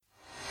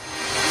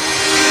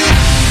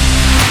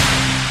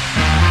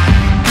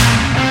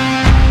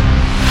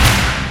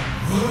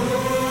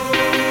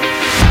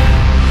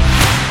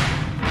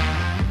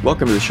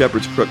Welcome to the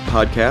Shepherd's Crook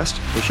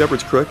podcast. The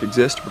Shepherd's Crook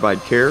exists to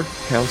provide care,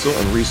 counsel,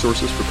 and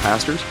resources for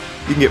pastors.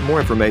 You can get more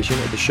information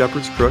at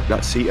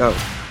theshepherdscrook.co.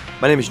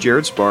 My name is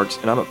Jared Sparks,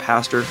 and I'm a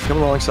pastor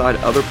coming alongside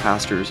other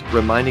pastors,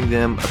 reminding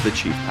them of the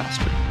chief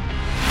pastor.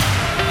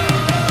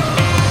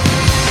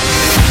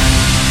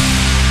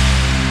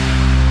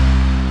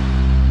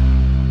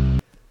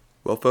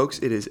 Well, folks,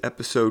 it is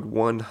episode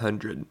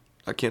 100.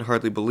 I can't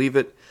hardly believe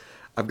it.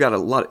 I've got a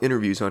lot of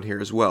interviews on here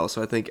as well,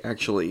 so I think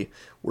actually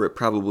we're at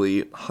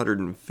probably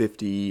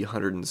 150,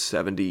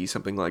 170,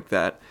 something like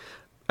that,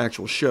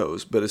 actual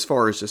shows. But as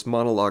far as just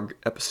monologue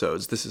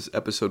episodes, this is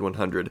episode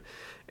 100,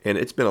 and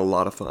it's been a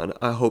lot of fun.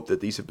 I hope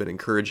that these have been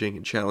encouraging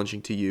and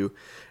challenging to you,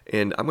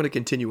 and I'm going to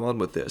continue on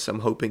with this.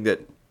 I'm hoping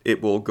that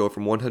it will go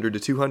from 100 to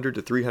 200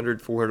 to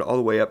 300, 400, all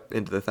the way up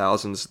into the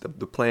thousands.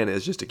 The plan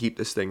is just to keep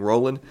this thing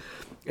rolling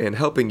and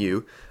helping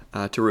you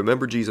to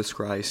remember Jesus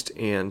Christ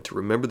and to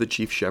remember the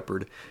chief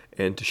shepherd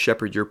and to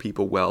shepherd your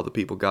people well, the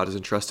people God has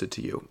entrusted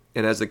to you.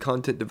 And as the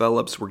content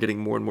develops, we're getting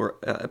more and more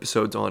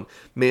episodes on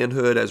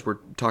manhood, as we're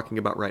talking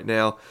about right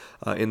now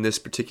in this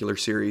particular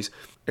series.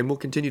 And we'll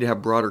continue to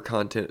have broader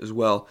content as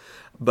well.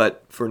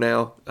 But for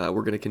now, we're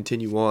going to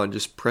continue on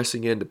just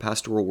pressing into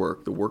pastoral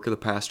work, the work of the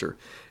pastor.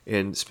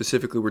 And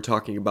specifically, we're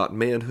talking about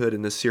manhood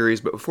in this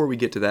series. But before we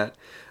get to that,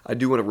 I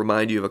do want to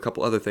remind you of a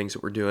couple other things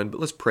that we're doing. But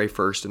let's pray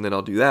first, and then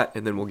I'll do that.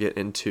 And then we'll get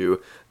into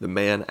the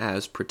man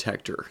as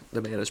protector.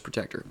 The man as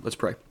protector. Let's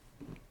pray.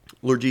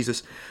 Lord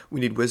Jesus, we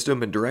need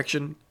wisdom and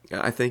direction.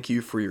 I thank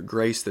you for your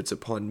grace that's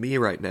upon me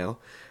right now,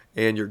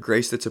 and your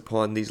grace that's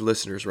upon these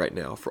listeners right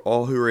now. For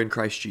all who are in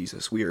Christ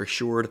Jesus, we are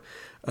assured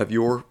of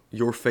your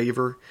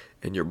favor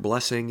and your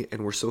blessing,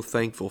 and we're so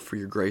thankful for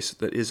your grace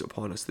that is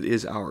upon us, that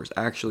is ours,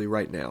 actually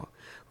right now.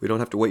 We don't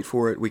have to wait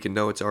for it. We can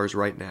know it's ours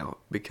right now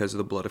because of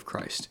the blood of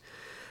Christ.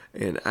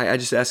 And I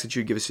just ask that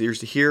you give us ears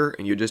to hear,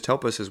 and you just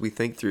help us as we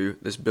think through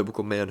this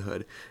biblical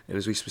manhood, and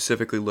as we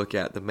specifically look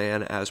at the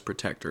man as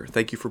protector.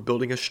 Thank you for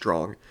building us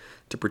strong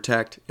to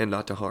protect and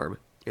not to harm.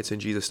 It's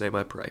in Jesus' name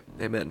I pray.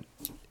 Amen.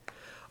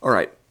 All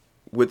right.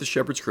 With the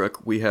Shepherd's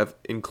Crook, we have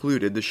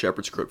included the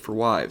Shepherd's Crook for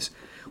Wives.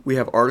 We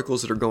have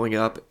articles that are going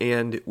up,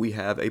 and we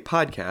have a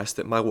podcast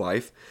that my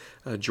wife,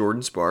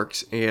 Jordan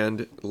Sparks,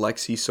 and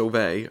Lexi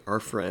Sauvé,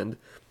 our friend,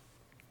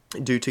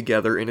 do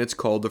together, and it's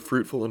called the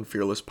Fruitful and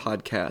Fearless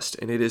Podcast.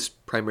 And it is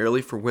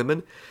primarily for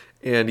women,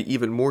 and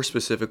even more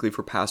specifically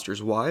for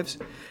pastors' wives.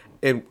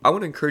 And I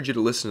want to encourage you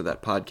to listen to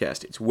that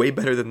podcast. It's way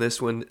better than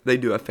this one. They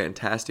do a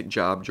fantastic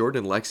job.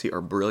 Jordan and Lexi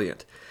are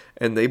brilliant,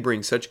 and they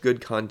bring such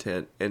good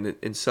content and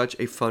in such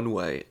a fun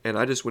way. And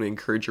I just want to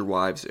encourage your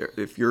wives,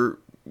 if you're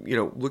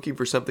looking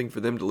for something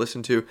for them to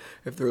listen to,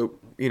 if they're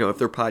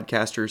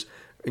podcasters,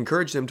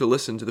 encourage them to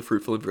listen to the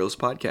Fruitful and Fearless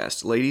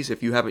Podcast. Ladies,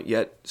 if you haven't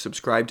yet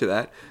subscribed to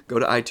that, go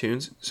to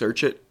iTunes,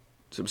 search it,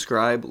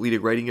 subscribe, leave a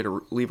rating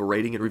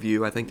and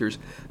review. I think there's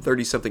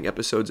 30-something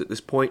episodes at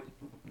this point.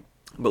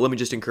 But let me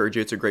just encourage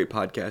you, it's a great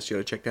podcast. You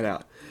ought to check that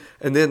out.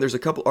 And then there's a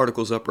couple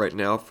articles up right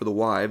now for the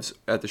wives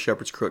at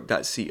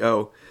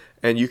theshepherdscrook.co.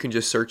 And you can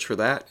just search for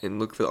that and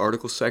look for the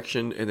articles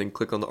section and then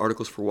click on the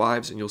articles for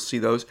wives and you'll see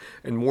those.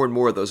 And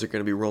more of those are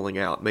going to be rolling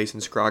out.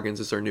 Mason Scroggins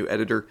is our new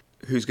editor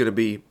who's going to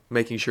be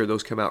making sure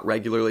those come out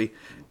regularly.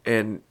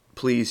 And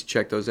please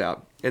check those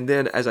out. And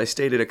then, as I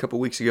stated a couple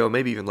weeks ago,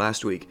 maybe even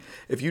last week,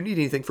 if you need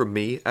anything from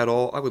me at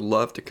all, I would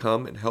love to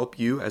come and help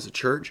you as a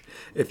church.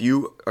 If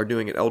you are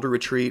doing an elder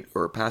retreat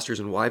or a pastors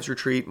and wives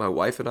retreat, my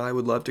wife and I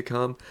would love to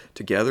come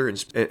together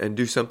and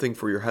do something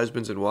for your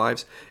husbands and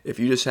wives. If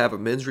you just have a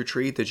men's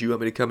retreat that you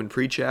want me to come and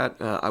preach at,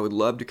 I would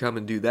love to come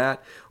and do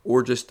that,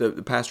 or just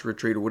the pastor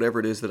retreat or whatever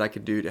it is that I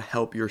can do to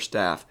help your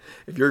staff.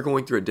 If you're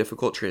going through a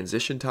difficult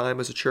transition time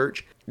as a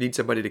church, need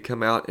somebody to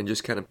come out and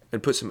just and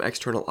put some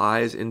external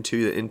eyes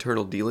into the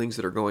internal dealings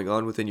that are going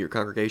on within your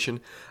congregation,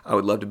 I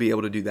would love to be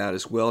able to do that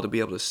as well, to be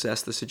able to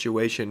assess the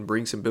situation,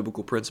 bring some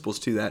biblical principles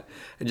to that,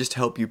 and just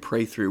help you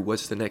pray through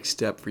what's the next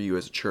step for you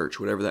as a church,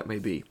 whatever that may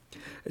be.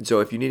 And so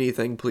if you need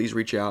anything, please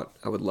reach out.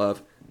 I would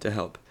love to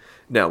help.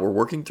 Now, we're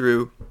working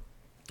through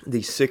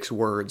these 6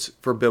 words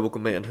for biblical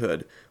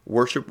manhood: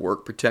 worship,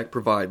 work, protect,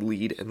 provide,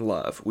 lead, and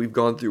love. We've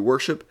gone through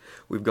worship,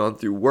 we've gone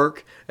through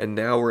work, and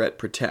now we're at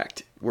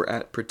protect. We're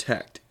at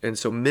protect. And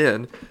so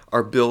men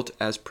are built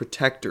as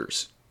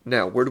protectors.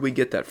 Now, where do we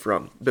get that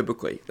from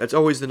biblically? That's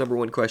always the number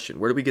one question.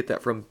 Where do we get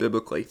that from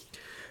biblically?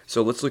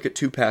 So let's look at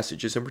 2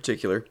 passages in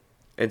particular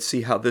and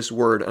see how this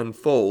word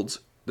unfolds,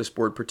 this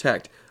word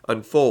protect,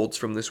 unfolds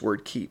from this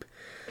word keep.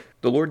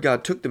 The Lord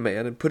God took the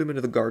man and put him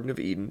into the Garden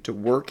of Eden to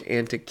work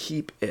and to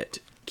keep it.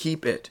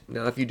 Keep it.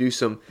 Now, if you do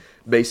some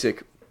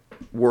basic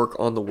work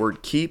on the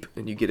word keep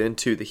and you get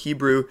into the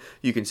Hebrew,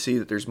 you can see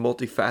that there's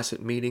multifaceted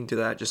meaning to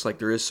that, just like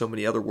there is so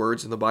many other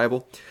words in the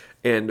Bible.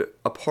 And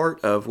a part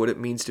of what it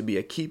means to be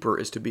a keeper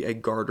is to be a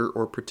guarder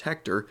or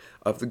protector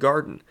of the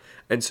garden.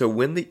 And so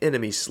when the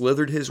enemy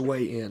slithered his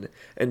way in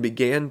and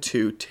began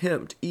to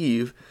tempt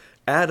Eve,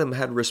 Adam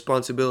had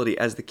responsibility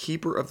as the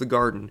keeper of the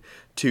garden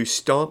to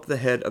stomp the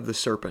head of the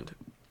serpent.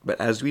 But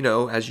as we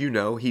know, as you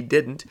know, he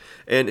didn't.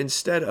 And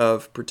instead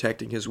of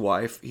protecting his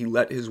wife, he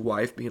let his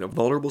wife be in a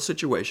vulnerable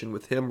situation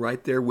with him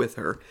right there with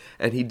her,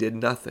 and he did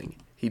nothing.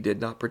 He did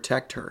not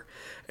protect her.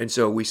 And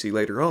so we see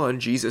later on,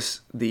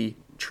 Jesus, the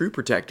true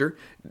protector,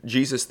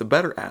 Jesus, the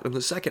better Adam,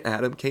 the second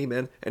Adam, came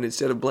in, and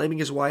instead of blaming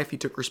his wife, he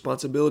took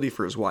responsibility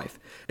for his wife.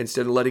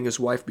 Instead of letting his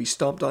wife be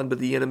stomped on by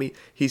the enemy,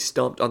 he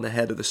stomped on the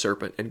head of the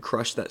serpent and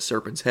crushed that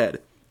serpent's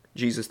head.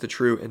 Jesus, the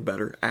true and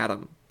better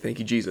Adam. Thank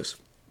you, Jesus.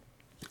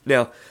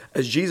 Now,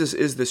 as Jesus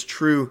is this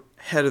true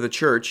head of the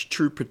church,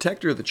 true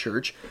protector of the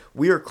church,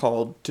 we are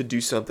called to do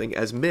something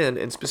as men,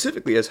 and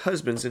specifically as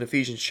husbands in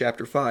Ephesians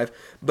chapter 5,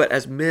 but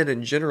as men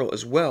in general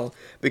as well,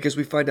 because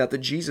we find out that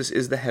Jesus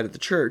is the head of the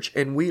church,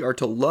 and we are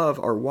to love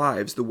our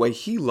wives the way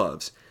he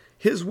loves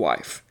his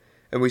wife.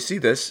 And we see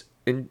this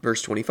in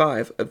verse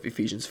 25 of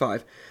Ephesians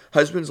 5.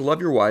 Husbands, love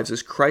your wives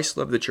as Christ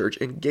loved the church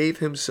and gave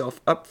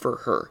himself up for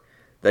her,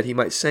 that he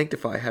might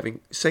sanctify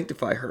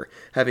her,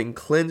 having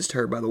cleansed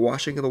her by the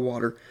washing of the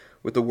water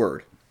with the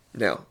word.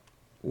 Now,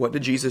 what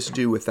did Jesus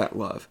do with that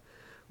love?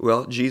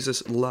 Well,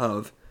 Jesus'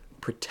 love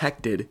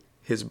protected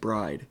his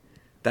bride.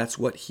 That's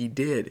what he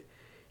did.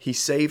 He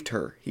saved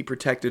her. He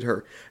protected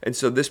her. And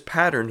so this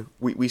pattern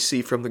we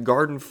see from the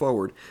garden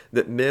forward,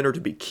 that men are to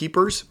be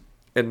keepers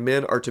and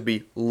men are to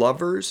be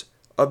lovers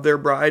of their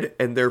bride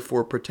and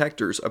therefore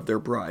protectors of their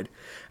bride.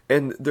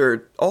 And there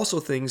are also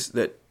things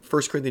that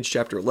 1 Corinthians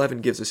chapter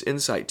 11 gives us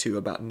insight to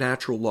about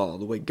natural law,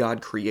 the way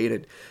God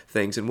created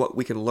things and what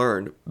we can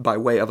learn by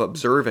way of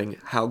observing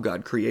how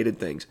God created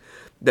things.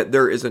 That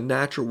there is a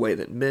natural way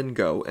that men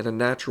go and a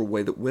natural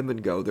way that women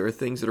go. There are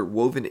things that are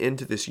woven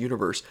into this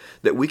universe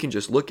that we can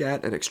just look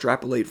at and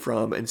extrapolate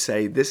from and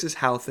say, this is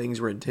how things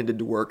were intended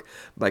to work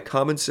by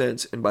common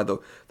sense and by the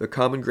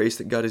common grace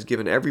that God has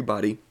given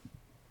everybody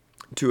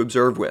to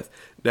observe with.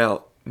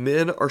 Now,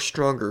 men are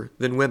stronger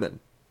than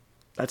women.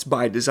 That's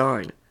by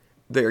design.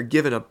 They are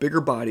given a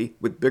bigger body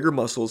with bigger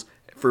muscles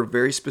for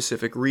very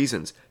specific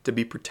reasons. To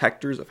be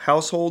protectors of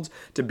households,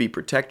 to be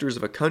protectors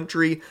of a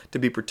country, to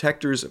be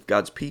protectors of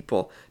God's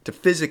people, to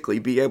physically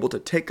be able to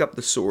take up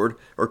the sword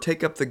or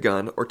take up the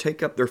gun or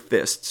take up their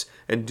fists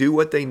and do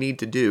what they need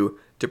to do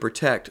to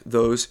protect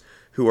those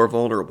who are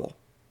vulnerable.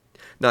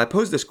 Now, I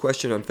posed this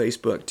question on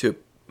Facebook to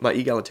my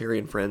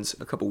egalitarian friends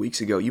a couple weeks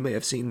ago. You may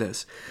have seen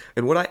this.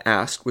 And what I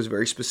asked was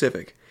very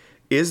specific.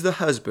 Is the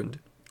husband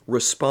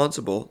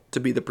responsible to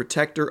be the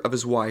protector of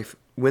his wife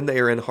when they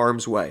are in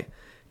harm's way?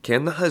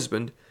 Can the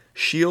husband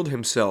shield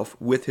himself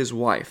with his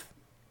wife?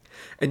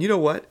 And you know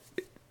what?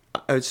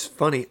 It's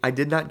funny. I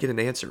did not get an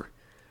answer.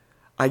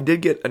 I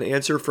did get an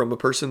answer from a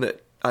person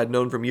that I'd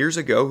known from years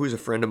ago, who's a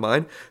friend of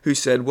mine, who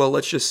said, well,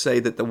 let's just say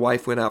that the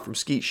wife went out from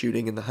skeet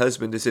shooting and the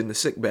husband is in the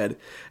sickbed.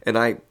 And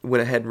I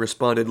went ahead and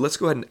responded, let's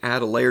go ahead and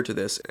add a layer to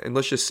this. And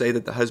let's just say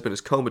that the husband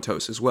is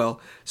comatose as well,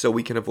 so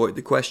we can avoid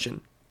the question.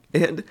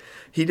 And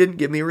he didn't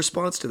give me a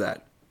response to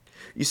that.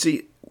 You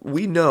see,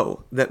 we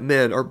know that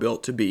men are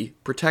built to be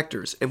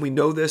protectors, and we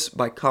know this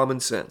by common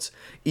sense.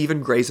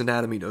 Even Grey's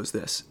Anatomy knows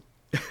this.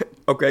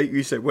 Okay,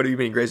 you say, what do you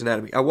mean Grey's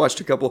Anatomy? I watched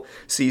a couple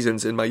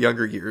seasons in my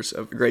younger years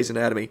of Grey's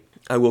Anatomy,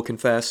 I will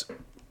confess.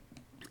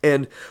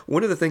 And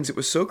one of the things that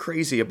was so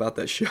crazy about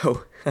that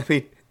show,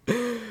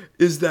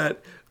 is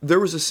that there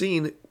was a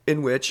scene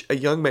in which a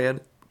young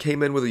man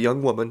came in with a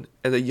young woman,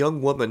 and the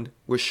young woman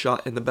was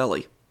shot in the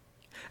belly.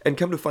 And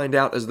come to find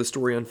out as the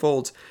story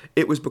unfolds,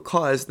 it was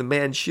because the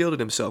man shielded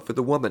himself with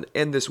the woman.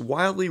 And this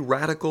wildly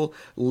radical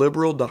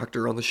liberal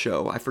doctor on the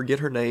show, I forget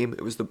her name,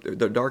 it was the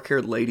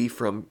dark-haired lady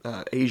from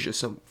Asia,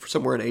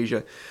 somewhere in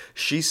Asia,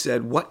 she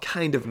said, what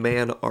kind of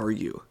man are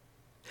you?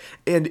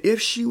 And if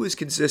she was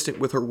consistent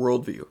with her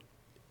worldview,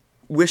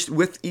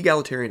 with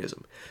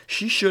egalitarianism,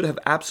 she should have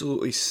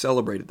absolutely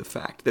celebrated the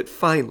fact that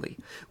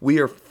we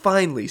are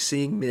finally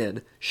seeing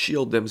men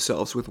shield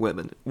themselves with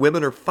women.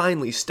 Women are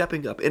finally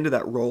stepping up into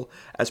that role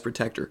as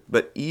protector.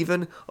 But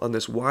even on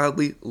this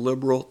wildly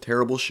liberal,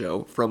 terrible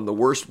show, from the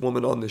worst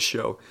woman on this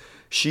show,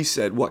 she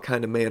said, what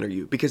kind of man are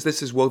you? Because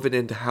this is woven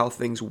into how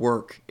things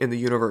work in the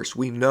universe.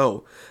 We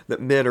know that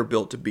men are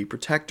built to be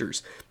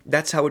protectors.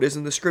 That's how it is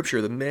in the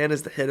scripture. The man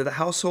is the head of the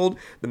household.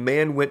 The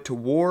man went to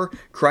war.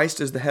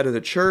 Christ is the head of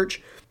the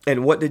church.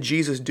 And what did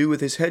Jesus do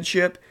with his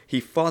headship? He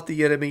fought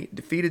the enemy,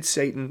 defeated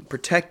Satan,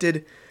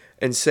 protected,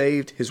 and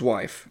saved his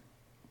wife.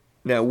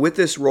 Now, with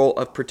this role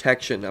of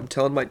protection, I'm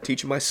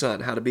teaching my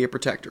son how to be a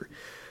protector.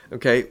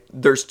 Okay,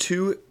 there's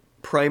two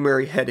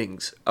primary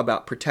headings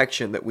about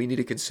protection that we need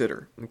to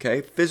consider.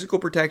 Okay, physical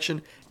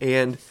protection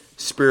and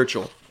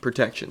spiritual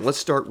protection. Let's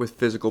start with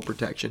physical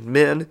protection.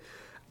 Men,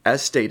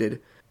 as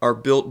stated, are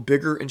built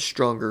bigger and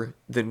stronger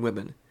than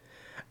women.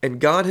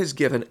 And God has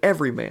given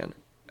every man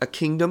a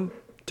kingdom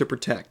to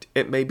protect.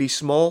 It may be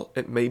small,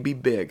 it may be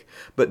big,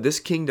 but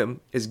this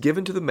kingdom is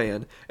given to the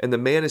man, and the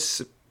man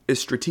is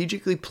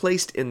strategically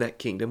placed in that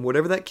kingdom,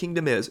 whatever that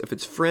kingdom is, if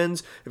it's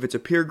friends, if it's a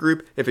peer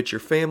group, if it's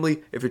your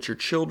family, if it's your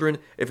children,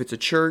 if it's a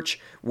church,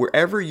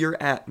 wherever you're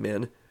at,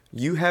 men,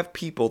 you have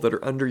people that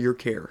are under your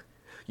care.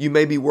 You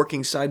may be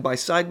working side by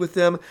side with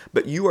them,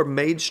 but you are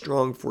made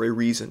strong for a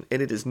reason,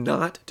 and it is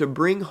not to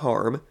bring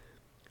harm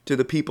to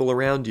the people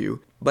around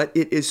you, but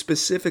it is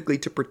specifically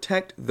to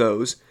protect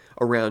those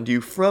around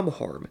you from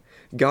harm.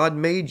 God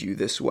made you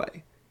this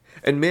way.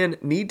 And men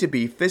need to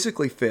be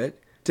physically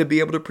fit to be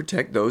able to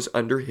protect those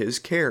under his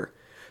care.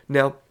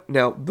 Now,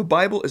 the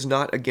Bible is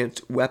not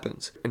against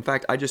weapons. In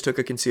fact, I just took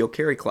a concealed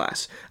carry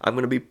class. I'm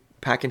going to be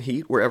packing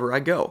heat wherever I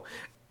go.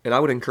 And I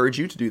would encourage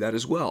you to do that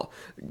as well.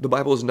 The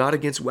Bible is not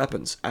against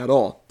weapons at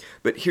all.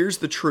 But here's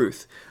the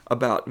truth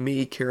about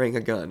me carrying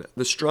a gun.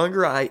 The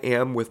stronger I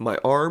am with my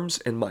arms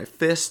and my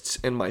fists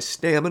and my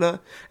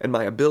stamina and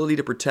my ability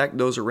to protect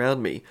those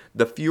around me,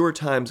 the fewer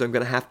times I'm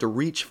going to have to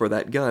reach for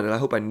that gun. And I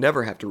hope I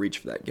never have to reach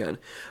for that gun.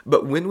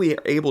 But when we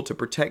are able to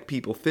protect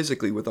people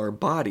physically with our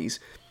bodies,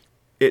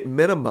 it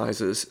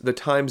minimizes the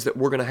times that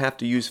we're going to have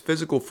to use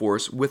physical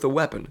force with a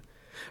weapon.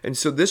 And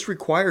so this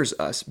requires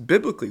us,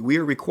 biblically, we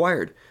are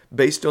required,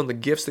 based on the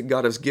gifts that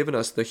God has given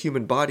us, the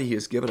human body he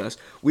has given us,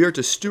 we are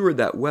to steward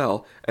that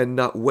well and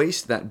not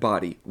waste that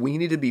body. We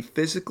need to be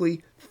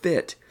physically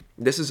fit.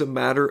 This is a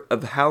matter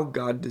of how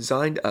God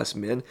designed us,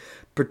 men.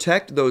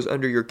 Protect those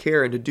under your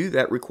care, and to do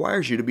that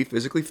requires you to be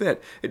physically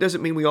fit. It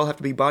doesn't mean we all have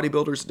to be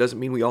bodybuilders. It doesn't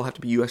mean we all have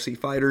to be UFC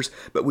fighters,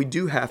 but we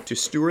do have to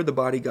steward the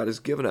body God has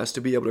given us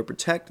to be able to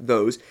protect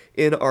those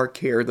in our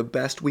care the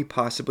best we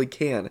possibly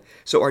can.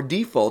 So our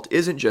default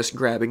isn't just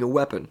grabbing a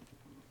weapon.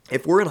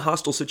 If we're in a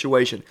hostile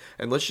situation,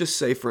 and let's just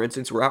say, for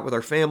instance, we're out with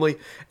our family,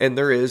 and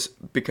there is,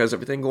 because of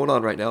everything going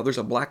on right now, there's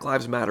a Black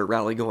Lives Matter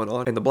rally going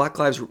on, and the Black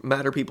Lives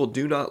Matter people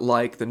do not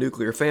like the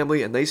nuclear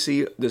family, and they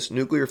see this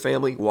nuclear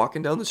family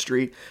walking down the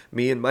street,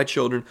 me and my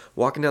children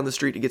walking down the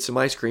street to get some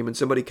ice cream, and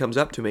somebody comes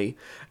up to me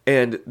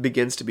and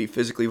begins to be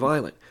physically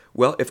violent.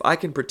 Well, if I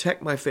can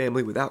protect my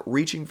family without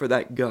reaching for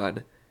that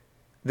gun,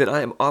 then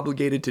I am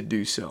obligated to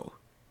do so.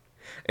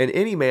 And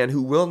any man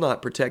who will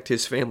not protect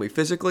his family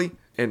physically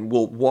and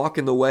will walk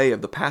in the way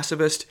of the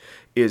pacifist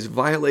is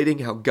violating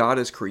how God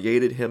has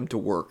created him to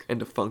work and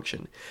to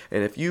function.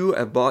 And if you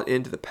have bought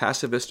into the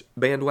pacifist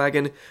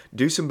bandwagon,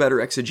 do some better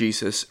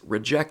exegesis,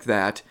 reject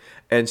that,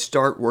 and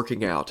start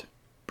working out.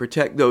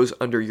 Protect those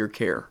under your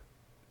care.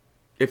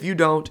 If you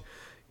don't,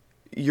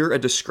 you're a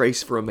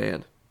disgrace for a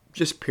man.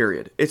 Just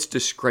period. It's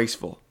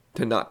disgraceful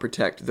to not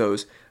protect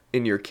those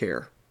in your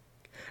care.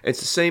 It's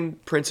the same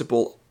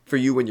principle for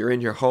you when you're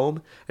in your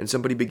home and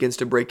somebody begins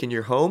to break in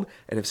your home.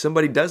 And if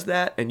somebody does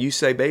that and you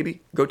say,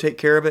 baby, go take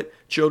care of it,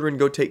 children,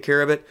 go take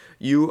care of it,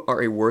 you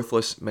are a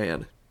worthless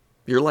man.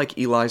 You're like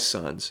Eli's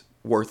sons,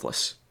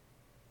 worthless.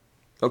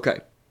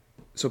 Okay,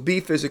 so be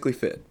physically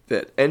fit.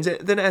 And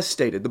then as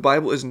stated, the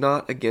Bible is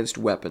not against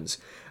weapons.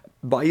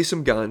 Buy you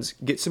some guns,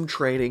 get some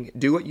training,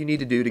 do what you need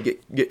to do to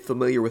get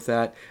familiar with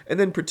that, and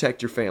then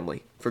protect your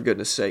family, for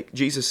goodness sake.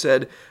 Jesus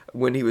said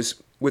when he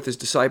was with his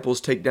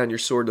disciples, take down your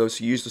sword. Those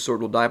who use the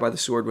sword will die by the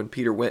sword. When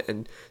Peter went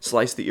and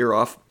sliced the ear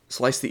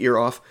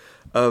off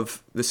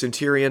of the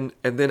centurion,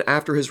 and then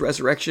after his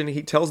resurrection,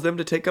 he tells them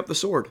to take up the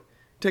sword.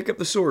 Take up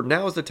the sword.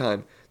 Now is the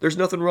time. There's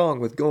nothing wrong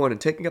with going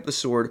and taking up the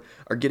sword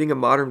or getting a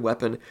modern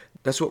weapon.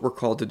 That's what we're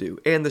called to do.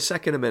 And the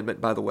Second Amendment,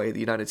 by the way, the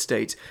United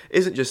States,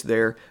 isn't just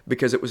there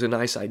because it was a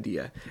nice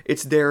idea.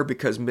 It's there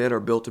because men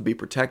are built to be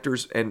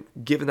protectors and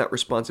given that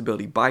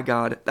responsibility by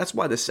God. That's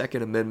why the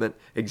Second Amendment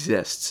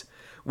exists.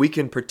 We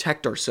can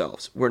protect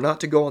ourselves. We're not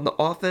to go on the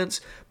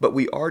offense, but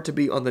we are to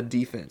be on the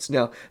defense.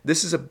 Now,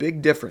 this is a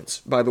big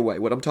difference, by the way,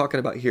 what I'm talking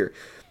about here.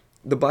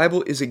 The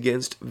Bible is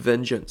against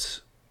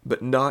vengeance,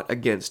 but not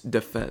against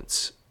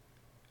defense.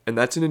 And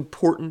that's an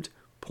important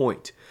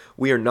point.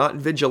 We are not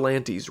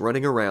vigilantes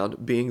running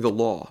around being the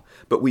law,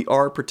 but we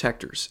are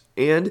protectors.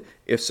 And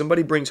if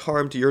somebody brings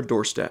harm to your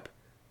doorstep,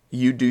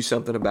 you do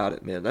something about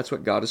it, man. That's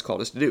what God has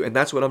called us to do. And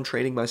that's what I'm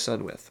training my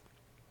son with.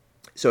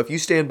 So if you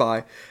stand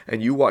by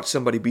and you watch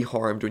somebody be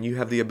harmed when you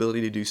have the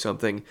ability to do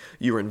something,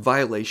 you're in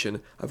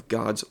violation of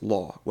God's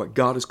law. What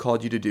God has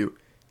called you to do.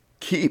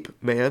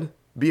 Keep, man.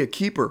 Be a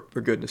keeper,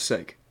 for goodness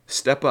sake.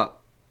 Step up.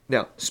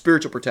 Now,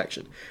 spiritual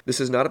protection.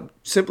 This is not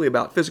simply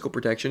about physical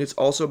protection. It's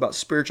also about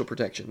spiritual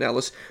protection. Now,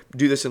 let's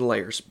do this in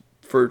layers.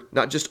 For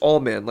not just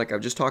all men, like I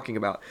was just talking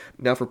about.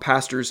 Now for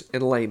pastors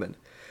and laymen.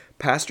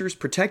 Pastors,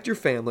 protect your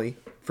family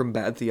from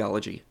bad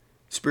theology.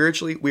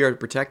 Spiritually, we are to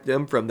protect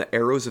them from the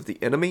arrows of the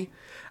enemy.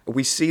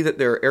 We see that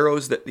there are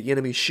arrows that the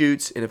enemy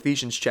shoots in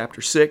Ephesians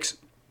chapter 6.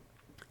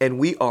 And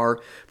we are,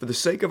 for the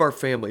sake of our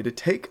family, to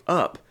take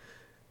up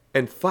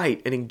and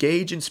fight and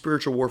engage in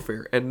spiritual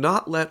warfare and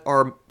not let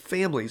our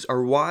families,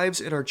 our wives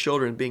and our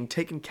children being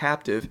taken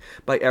captive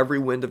by every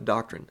wind of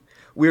doctrine.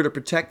 We are to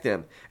protect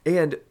them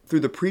and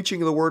through the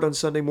preaching of the word on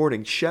Sunday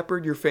morning,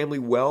 shepherd your family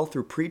well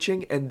through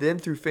preaching and then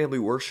through family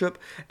worship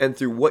and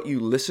through what you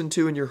listen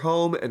to in your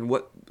home and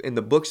what in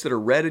the books that are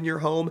read in your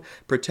home.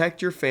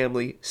 Protect your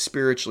family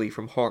spiritually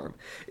from harm.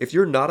 If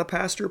you're not a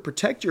pastor,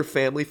 protect your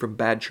family from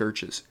bad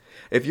churches.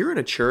 If you're in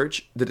a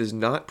church that is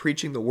not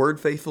preaching the word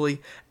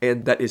faithfully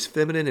and that is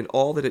feminine in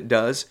all that it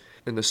does,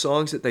 and the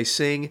songs that they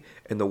sing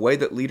and the way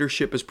that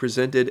leadership is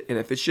presented, and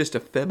if it's just a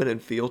feminine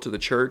feel to the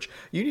church,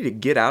 you need to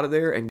get out of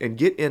there and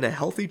get in a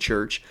healthy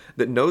church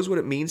that knows what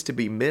it means to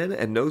be men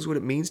and knows what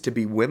it means to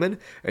be women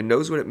and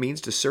knows what it means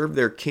to serve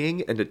their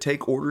king and to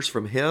take orders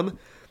from him.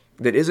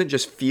 that isn't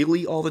just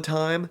feely all the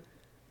time,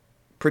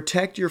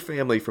 protect your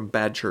family from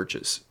bad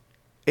churches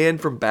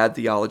and from bad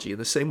theology. In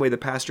the same way the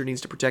pastor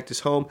needs to protect his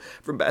home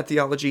from bad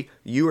theology,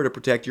 you are to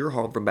protect your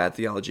home from bad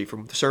theology,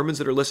 from the sermons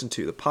that are listened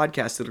to, the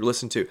podcasts that are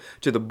listened to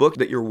the book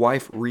that your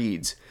wife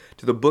reads,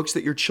 to the books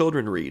that your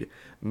children read.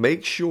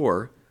 Make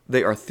sure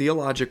they are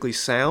theologically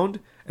sound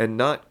and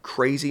not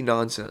crazy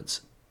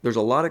nonsense. There's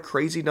a lot of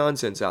crazy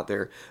nonsense out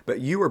there, but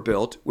you are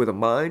built with a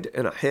mind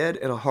and a head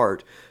and a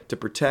heart to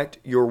protect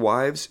your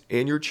wives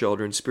and your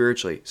children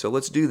spiritually. So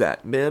let's do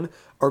that. Men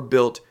are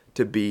built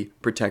to be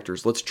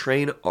protectors. Let's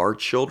train our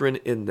children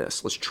in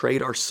this. Let's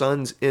train our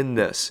sons in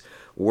this.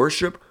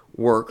 Worship,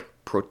 work,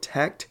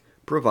 protect,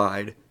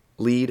 provide,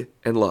 lead,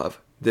 and love.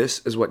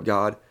 This is what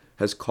God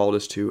has called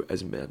us to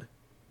as men.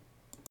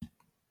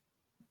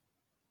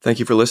 Thank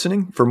you for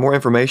listening. For more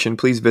information,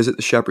 please visit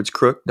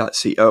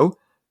theshepherdscrook.co.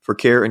 For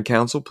care and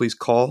counsel, please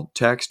call,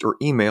 text, or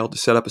email to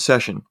set up a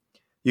session.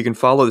 You can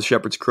follow The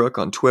Shepherd's Crook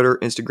on Twitter,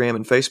 Instagram,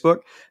 and Facebook.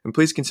 And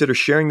please consider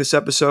sharing this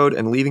episode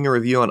and leaving a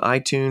review on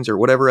iTunes or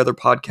whatever other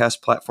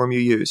podcast platform you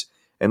use.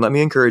 And let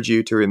me encourage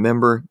you to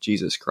remember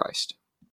Jesus Christ.